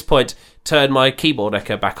 at this point, turn my keyboard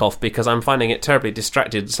echo back off because I'm finding it terribly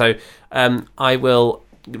distracted. So I will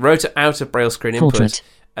rotor out of Braille screen input. Portrait.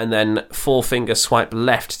 And then 4-finger swipe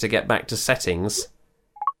left to get back to settings.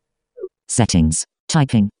 Settings.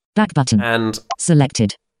 Typing. Back button. And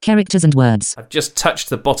selected. Characters and words. I've just touched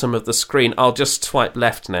the bottom of the screen. I'll just swipe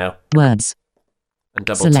left now. Words. And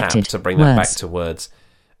double Selected. tap to bring that back Words. to words.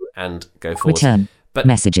 And go forward. Return. But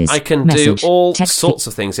messages. I can Message. do all Text. sorts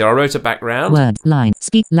of things here. I'll rotor back round. Word. Line.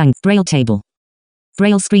 Speak. Lang. Braille table.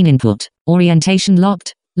 Braille screen input. Orientation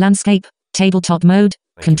locked. Landscape. Tabletop mode.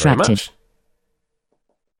 Thank you very Contracted. much.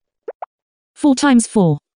 4 times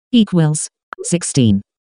 4 equals 16.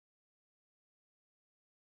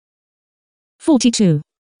 42.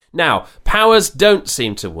 Now, powers don't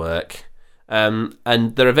seem to work, and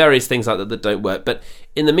there are various things like that don't work, but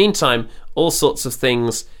in the meantime, all sorts of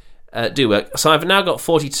things do work. So I've now got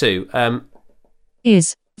 42.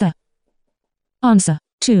 Is the answer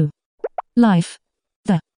to life,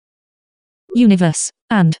 the universe,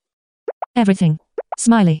 and everything.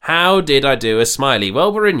 Smiley. How did I do a smiley?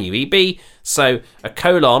 Well, we're in UEB, so a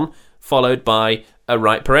colon followed by a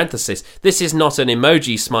right parenthesis. This is not an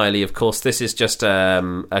emoji smiley, of course. This is just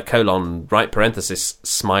a colon right parenthesis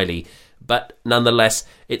smiley. But nonetheless,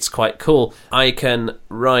 it's quite cool. I can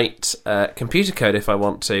write computer code if I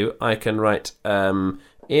want to. I can write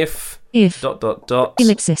if ...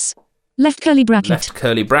 ellipsis, left curly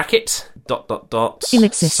bracket, dot dot dot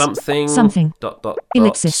Ellipsis. something Something. dot dot dot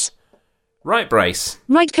Ellipsis. right brace.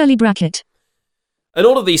 Right curly bracket. And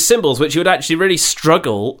all of these symbols, which you would actually really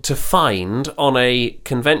struggle to find on a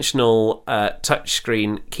conventional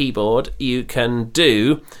touchscreen keyboard, you can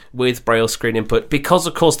do with Braille screen input. Because,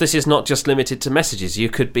 of course, this is not just limited to messages. You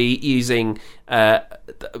could be using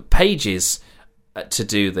Pages to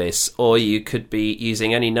do this, or you could be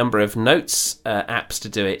using any number of notes apps to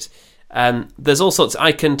do it. There's all sorts.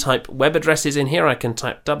 I can type web addresses in here. I can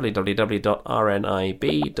type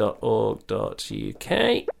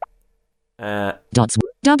www.rnib.org.uk.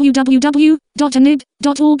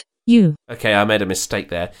 www.anib.org.u. Okay, I made a mistake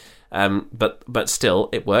there, but still,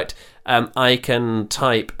 it worked. I can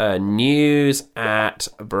type news at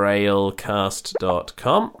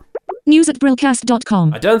braillecast.com. News at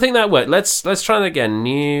braillecast.com. I don't think that worked. Let's try that again.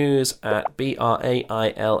 News at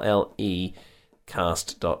BRAILLE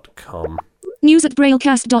cast.com. News at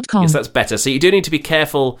braillecast.com. Yes, that's better. So you do need to be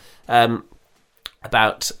careful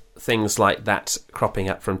about things like that cropping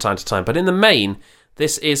up from time to time. But in the main,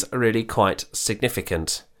 this is really quite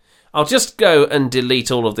significant. I'll just go and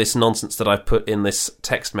delete all of this nonsense that I've put in this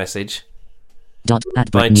text message.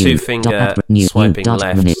 My two finger swiping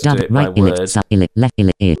left to do it by word.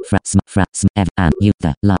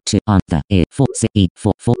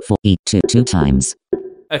 Two times.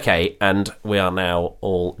 Okay, and we are now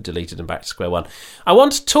all deleted and back to square one. I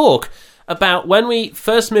want to talk about when we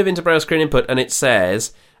first move into Braille screen input and it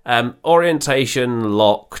says orientation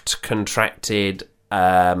locked, contracted,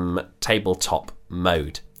 tabletop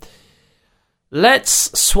mode.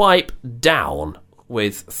 Let's swipe down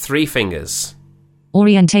with 3 fingers.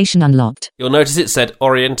 Orientation unlocked. You'll notice it said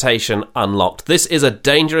orientation unlocked. This is a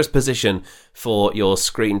dangerous position for your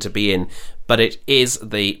screen to be in, but it is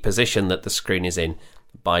the position that the screen is in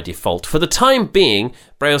by default. For the time being,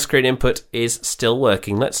 Braille screen input is still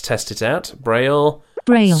working. Let's test it out. Braille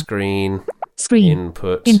screen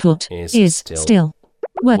input is still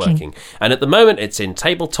working. And at the moment it's in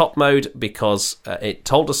tabletop mode because it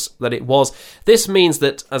told us that it was. This means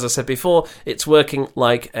that, as I said before, it's working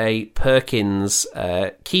like a Perkins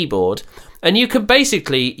keyboard. And you can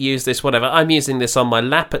basically use this whatever. I'm using this on my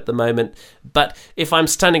lap at the moment, but if I'm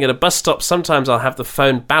standing at a bus stop, sometimes I'll have the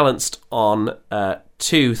phone balanced on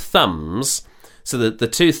 2 thumbs, so that the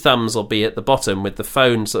 2 thumbs will be at the bottom with the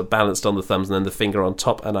phone sort of balanced on the thumbs and then the finger on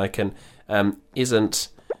top, and I can isn't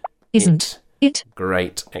it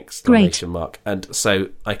great exclamation mark. And so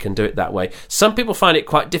I can do it that way. Some people find it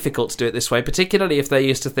quite difficult to do it this way, particularly if they're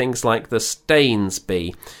used to things like the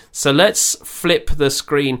Stainsby. So let's flip the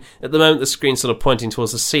screen. At the moment the screen's sort of pointing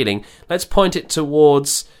towards the ceiling. Let's point it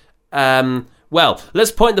towards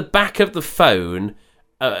let's point the back of the phone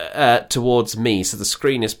towards me, so the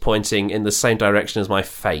screen is pointing in the same direction as my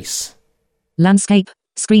face. Landscape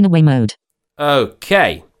screen away mode.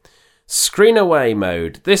 Okay. Screen away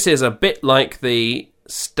mode. This is a bit like the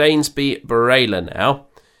Stainsby Braille now.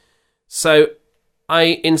 So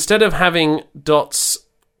instead of having dots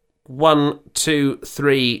 1, 2,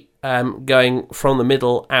 3 going from the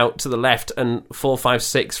middle out to the left and 4, 5,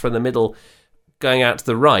 6 from the middle going out to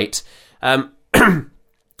the right, I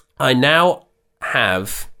now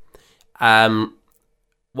have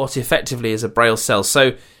what effectively is a Braille cell.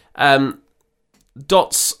 So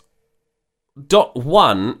dot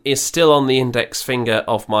 1 is still on the index finger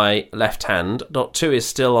of my left hand, dot 2 is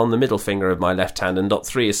still on the middle finger of my left hand, and dot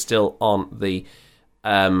 3 is still on the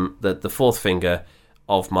fourth finger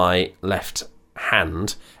of my left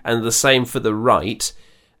hand, and the same for the right.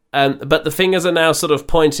 But the fingers are now sort of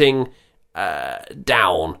pointing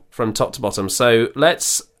down from top to bottom. So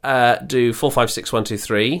let's do 4, 5, 6, 1, 2,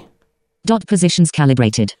 3. Dot positions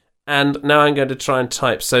calibrated. And now I'm going to try and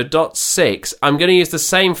type. So dot 6, I'm going to use the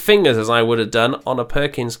same fingers as I would have done on a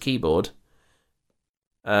Perkins keyboard.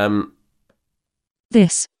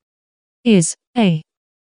 This is a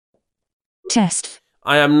test.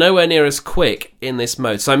 I am nowhere near as quick in this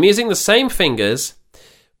mode. So I'm using the same fingers,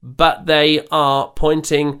 but they are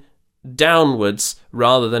pointing downwards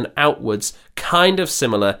rather than outwards, kind of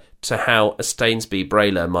similar to how a Stainsby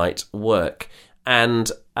Braille might work.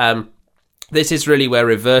 And this is really where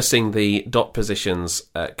reversing the dot positions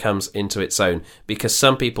comes into its own, because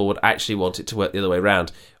some people would actually want it to work the other way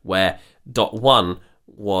around, where dot 1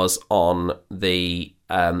 was on the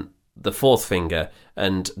fourth finger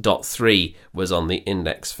and dot 3 was on the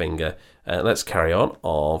index finger. Let's carry on.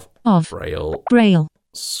 Of Braille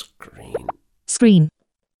screen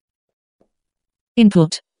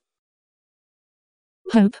input.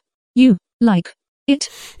 Hope you like It.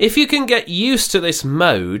 If you can get used to this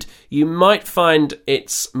mode, you might find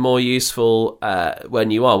it's more useful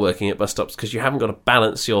when you are working at bus stops because you haven't got to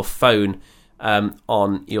balance your phone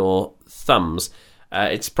on your thumbs.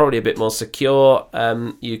 It's probably a bit more secure.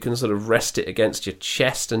 You can sort of rest it against your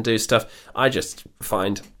chest and do stuff. I just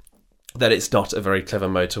find that it's not a very clever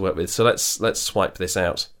mode to work with. So let's swipe this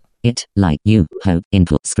out. It, like you, hope,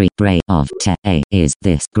 input, script, Braille, of, te, a, is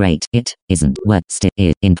this, great, it, isn't, word,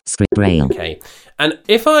 is, input, script, Braille. Okay. And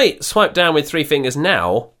if I swipe down with 3 fingers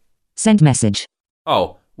now... Send message.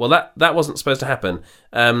 Oh, well, that wasn't supposed to happen,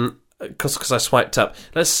 because I swiped up.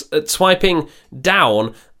 Swiping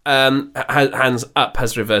down, hands up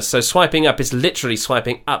has reversed. So swiping up is literally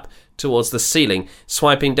swiping up towards the ceiling.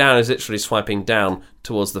 Swiping down is literally swiping down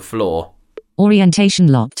towards the floor. Orientation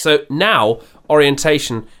locked. So now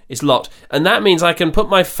orientation is locked, and that means I can put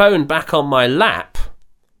my phone back on my lap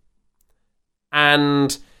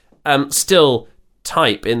and still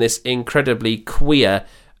type in this incredibly queer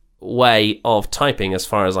way of typing, as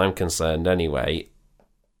far as I'm concerned, anyway.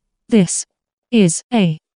 This is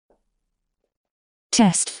a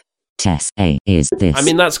test. Test A is this. I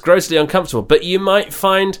mean, that's grossly uncomfortable, but you might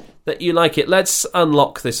find that you like it. Let's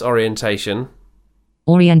unlock this orientation.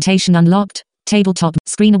 Orientation unlocked. Tabletop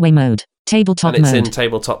screen away mode. Tabletop and it's mode. in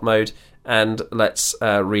tabletop mode. And let's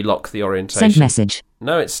relock the orientation. Send message.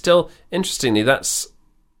 No, it's still, interestingly, that's...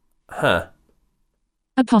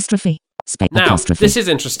 Apostrophe. Now, apostrophe. this is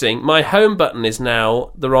interesting. My home button is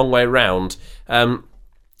now the wrong way round.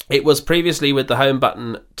 It was previously with the home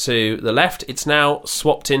button to the left. It's now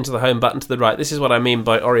swapped into the home button to the right. This is what I mean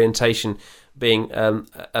by orientation being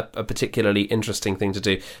a particularly interesting thing to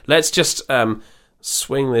do. Let's just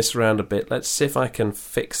swing this around a bit. Let's see if I can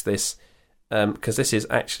fix this, because this is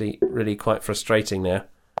actually really quite frustrating now.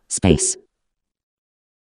 Space.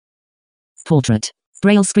 Portrait.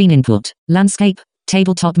 Braille screen input. Landscape.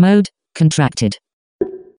 Tabletop mode. Contracted.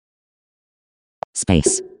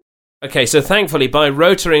 Space. Okay, so thankfully, by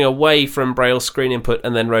rotoring away from Braille screen input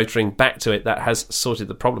and then rotoring back to it, that has sorted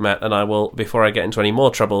the problem out, and I will, before I get into any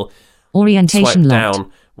more trouble, orientation swipe locked.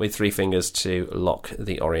 down with 3 fingers to lock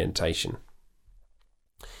the orientation.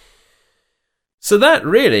 So that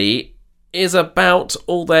really is about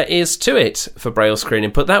all there is to it for Braille screen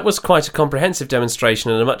input. That was quite a comprehensive demonstration,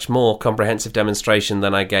 and a much more comprehensive demonstration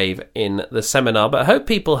than I gave in the seminar, but I hope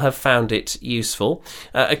people have found it useful.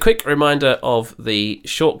 A quick reminder of the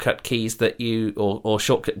shortcut keys that you, or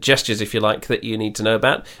shortcut gestures if you like, that you need to know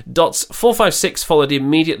about. Dots 456 followed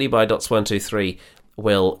immediately by dots 123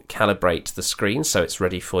 will calibrate the screen so it's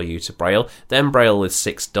ready for you to Braille. Then Braille with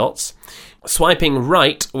 6 dots. Swiping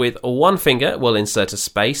right with 1 finger will insert a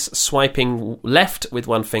space. Swiping left with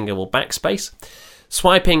 1 finger will backspace.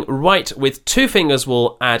 Swiping right with 2 fingers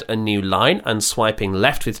will add a new line, and swiping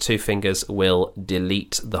left with 2 fingers will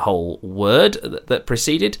delete the whole word that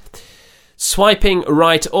preceded. Swiping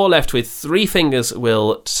right or left with 3 fingers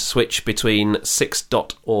will switch between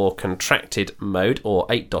 6-dot or contracted mode, or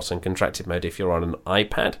 8-dot and contracted mode if you're on an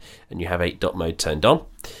iPad and you have 8-dot mode turned on.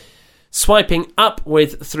 Swiping up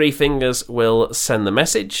with 3 fingers will send the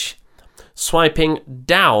message. Swiping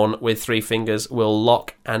down with 3 fingers will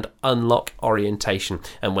lock and unlock orientation.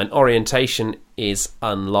 And when orientation is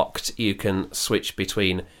unlocked, you can switch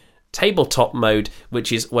between tabletop mode,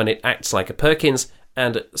 which is when it acts like a Perkins,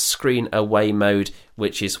 and screen away mode,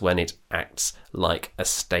 which is when it acts like a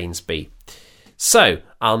Stainsby. So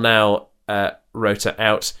I'll now rotor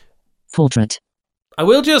out portrait. I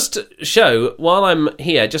will just show, while I'm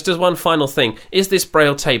here, just as one final thing, is this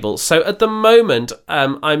Braille table. So at the moment,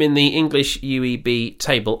 I'm in the English UEB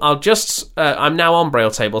table. I'm now on Braille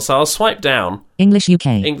table, so I'll swipe down. English UK.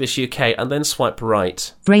 English UK, and then swipe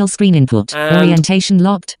right. Braille screen input. And orientation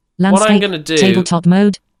locked. Landscape. What I'm going to do tabletop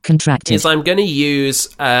mode. Contracted. Is I'm going to use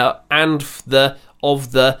and the,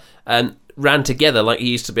 of the, ran together like you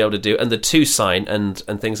used to be able to do, and the to sign and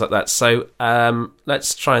things like that. So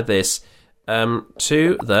let's try this. To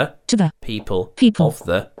the people of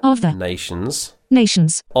the nations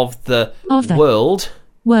of the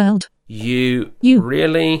world, you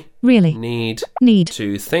really need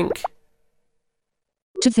to think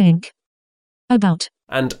about.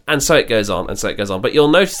 And so it goes on, But you'll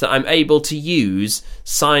notice that I'm able to use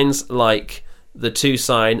signs like the to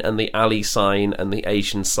sign and the Ali sign and the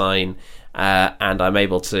Asian sign, and I'm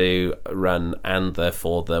able to run and the,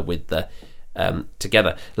 for the, with the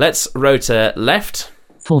together. Let's rotor left.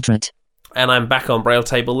 Portrait. And I'm back on Braille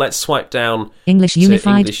table. Let's swipe down English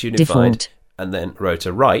Unified, English Unified default. And then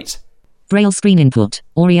rotor right. Braille screen input.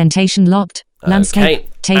 Orientation locked. Landscape. Okay.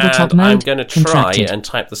 Tabletop and mode. I'm going to try contracted. and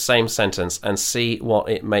type the same sentence and see what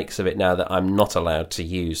it makes of it now that I'm not allowed to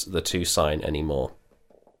use the to sign anymore.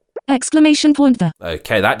 Exclamation point the.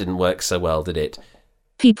 Okay, that didn't work so well, did it?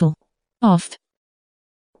 People. Off.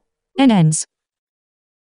 NNs.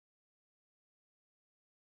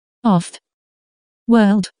 Off.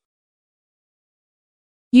 World.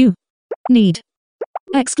 You. Need.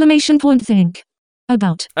 Exclamation point think.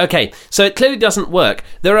 About. Okay, so it clearly doesn't work.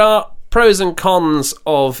 There are pros and cons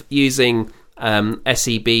of using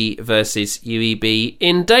SEB versus UEB.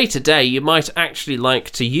 In day-to-day, you might actually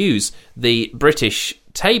like to use the British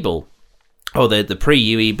table, or the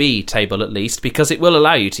pre-UEB table at least, because it will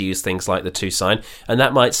allow you to use things like the to sign, and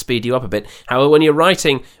that might speed you up a bit. However, when you're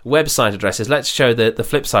writing website addresses, let's show the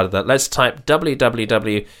flip side of that. Let's type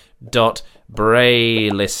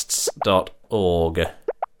www.braillists.org.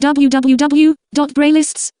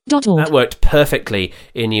 www.braillists.org. That worked perfectly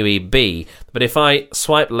in UEB. But if I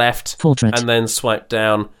swipe left Portrait. and then swipe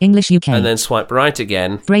down English UK. and then swipe right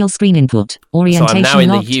again, Braille screen input. so Orientation I'm now in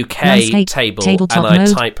locked. the UK Landscape. table, Tabletop and I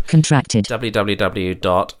mode. type Contracted.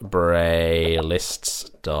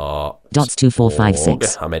 www.braillists.org. Dots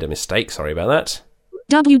 2456. I made a mistake, sorry about that.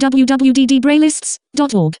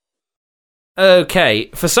 www.ddbraillists.org. Okay,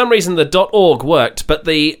 for some reason the .org worked, but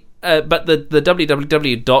the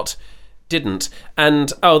www. Didn't,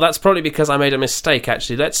 and that's probably because I made a mistake.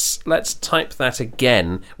 Actually, let's type that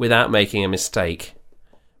again without making a mistake.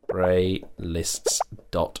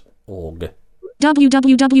 Braillists.org.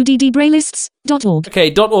 www.ddbraillists.org.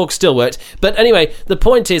 Okay, .org still worked, but anyway, the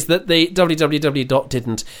point is that the www.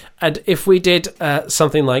 Didn't, and if we did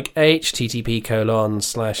something like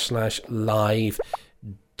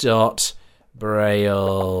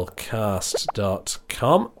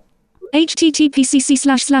http://live.braillecast.com.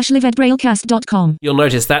 http://live@braillecast.com. You'll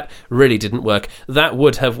notice that really didn't work. That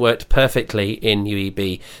would have worked perfectly in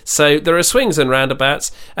UEB. So there are swings and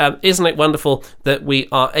roundabouts. Isn't it wonderful that we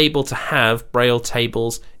are able to have Braille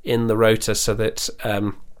tables in the rotor so that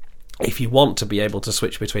if you want to be able to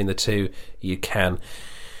switch between the two, you can.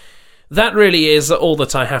 That really is all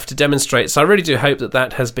that I have to demonstrate, so I really do hope that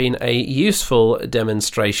that has been a useful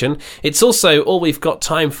demonstration. It's also all we've got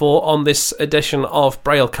time for on this edition of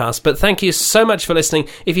Braillecast, but thank you so much for listening.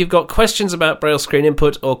 If you've got questions about Braille screen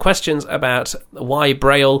input or questions about why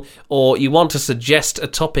Braille, or you want to suggest a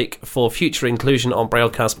topic for future inclusion on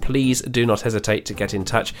Braillecast, please do not hesitate to get in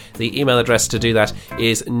touch. The email address to do that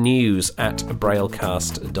is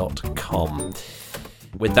news@braillecast.com.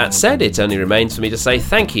 With that said, it only remains for me to say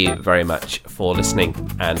thank you very much for listening,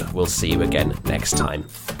 and we'll see you again next time.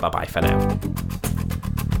 Bye-bye for now.